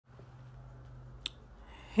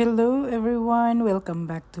Hello everyone, welcome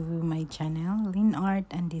back to my channel, Lynn Art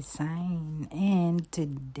and Design. And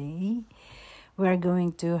today we're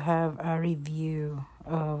going to have a review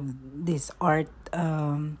of this art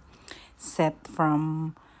set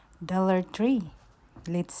from Dollar Tree.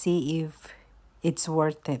 Let's see if it's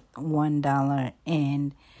worth it.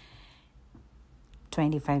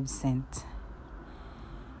 $1.25.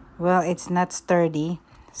 Well, it's not sturdy,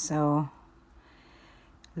 so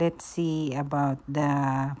let's see about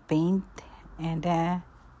the paint and the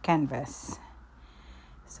canvas.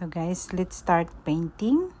 So guys, let's start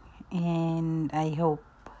painting, and I hope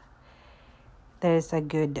there's a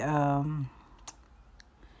good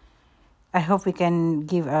I hope we can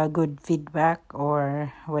give a good feedback,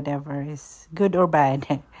 or whatever is good or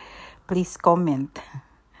bad. Please comment.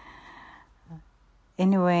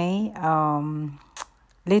 Anyway,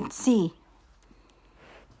 let's see.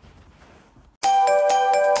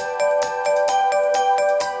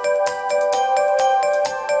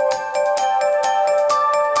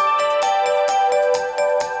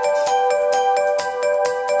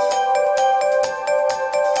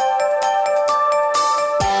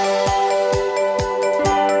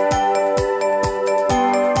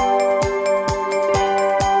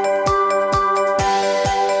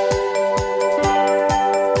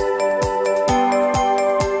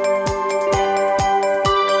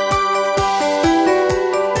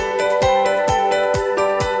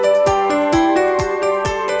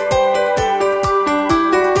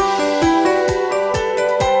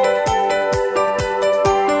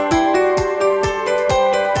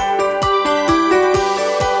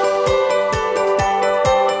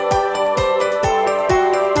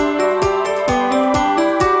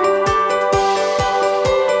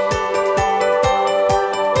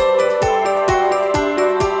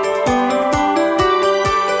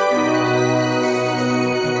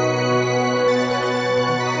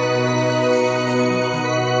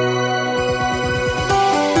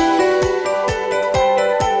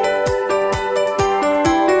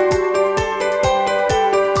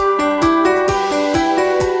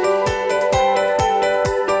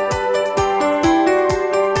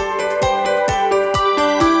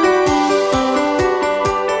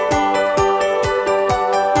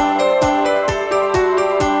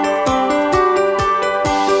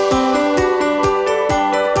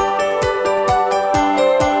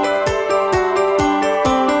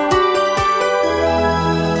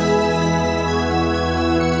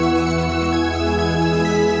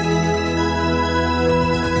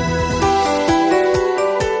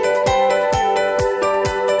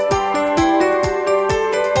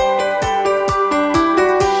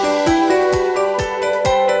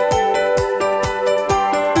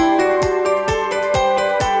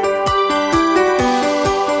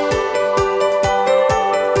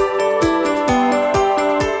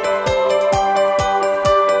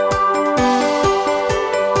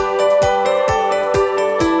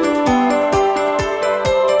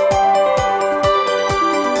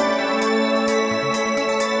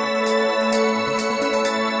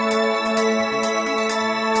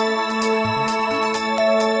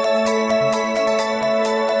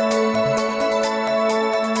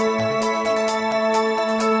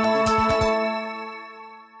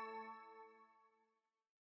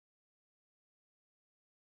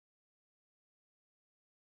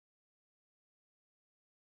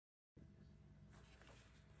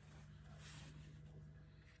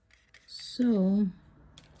 So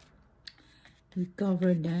we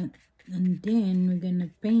cover that, and then we're gonna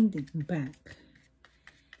paint it back.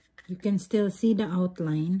 You can still see the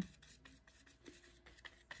outline.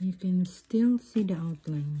 You can still see the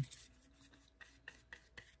outline.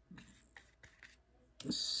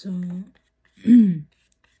 So I'm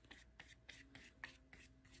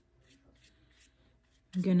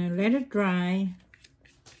gonna let it dry.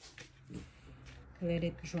 Let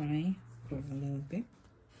it dry for a little bit.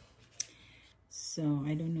 So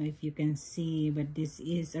I don't know if you can see, but this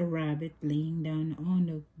is a rabbit laying down on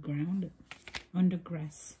the ground, on the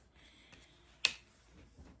grass.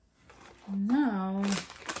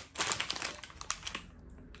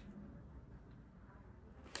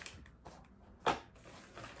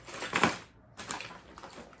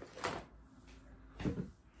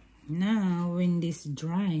 Now when this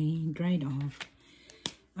dried off,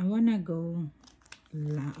 I wanna go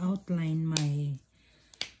outline my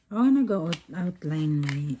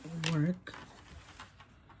work.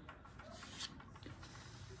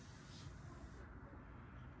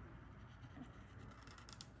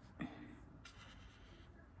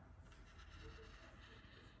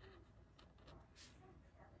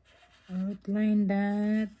 Outline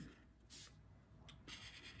that.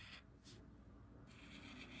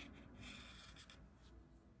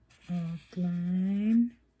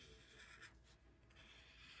 outline.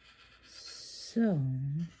 So,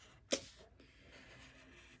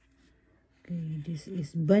 okay, this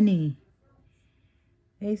is bunny.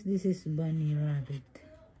 Guys, this is bunny rabbit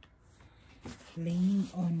laying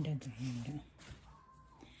on the ground.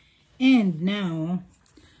 And now,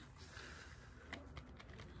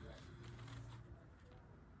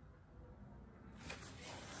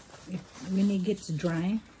 when it gets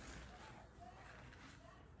dry,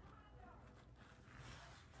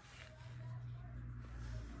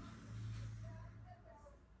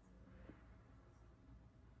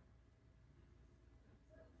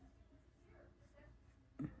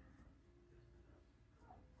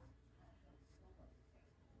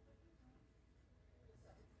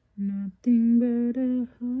 nothing but a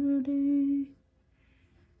heartache.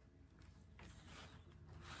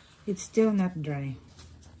 It's still not dry.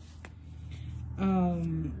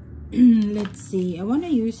 Let's see. I wanna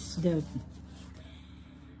use,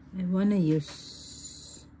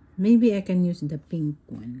 maybe I can use the pink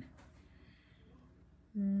one.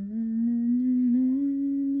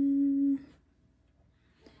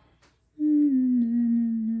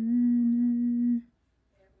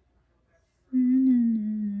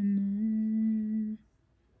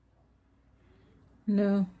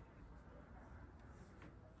 No.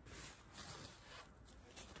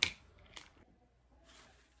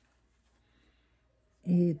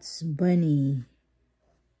 It's bunny.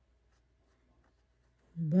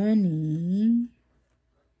 Bunny.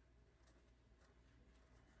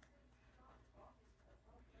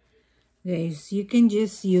 Guys, you can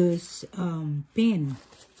just use pen.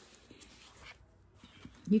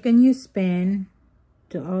 You can use pen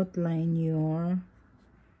to outline your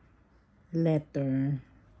letter.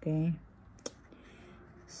 Okay.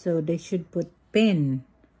 So they should put pen.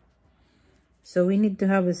 So we need to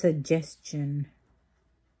have a suggestion.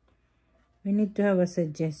 On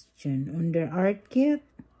their art kit,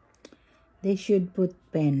 they should put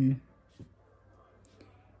pen.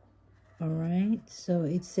 Alright, so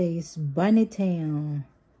it says bunny tail.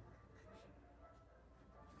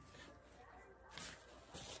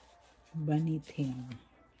 Bunny tail.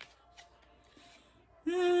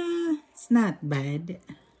 It's not bad.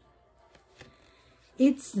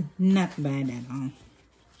 It's not bad at all.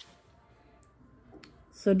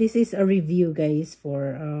 So this is a review, guys,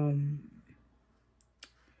 for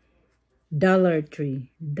Dollar Tree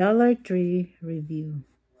review.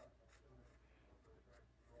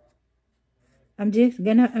 I'm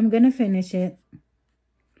gonna finish it.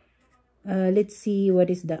 Let's see what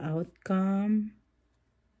is the outcome.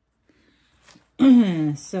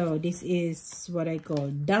 So this is what I call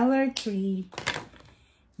Dollar Tree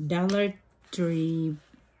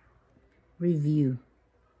review.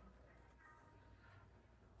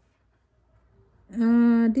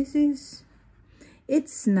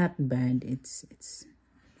 It's not bad. It's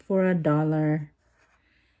for $1.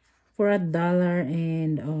 For $1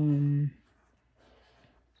 and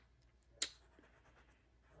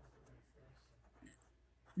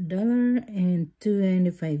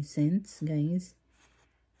 $1.25, guys.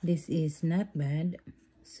 This is not bad.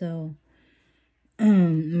 So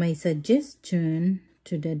my suggestion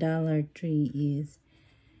to the Dollar Tree is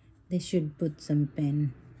they should put some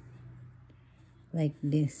pen like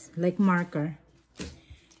this, like marker,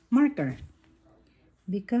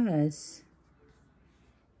 because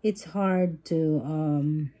it's hard to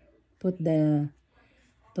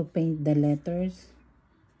paint the letters.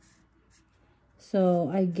 So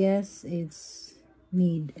I guess it's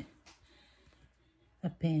need a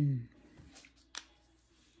pen.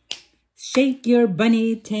 Shake your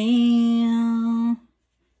bunny tail.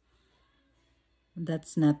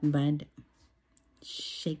 That's not bad.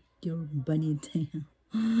 Shake your bunny tail.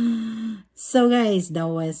 So guys, that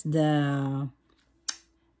was the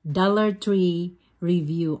Dollar Tree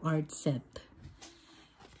review art set.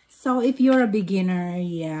 So if you're a beginner,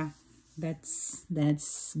 yeah, that's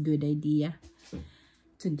good idea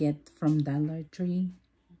to get from Dollar Tree.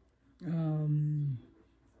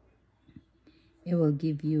 It will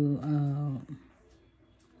give you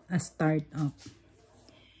a start up.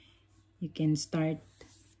 You can start,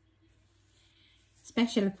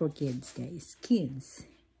 especially for kids, guys. Kids,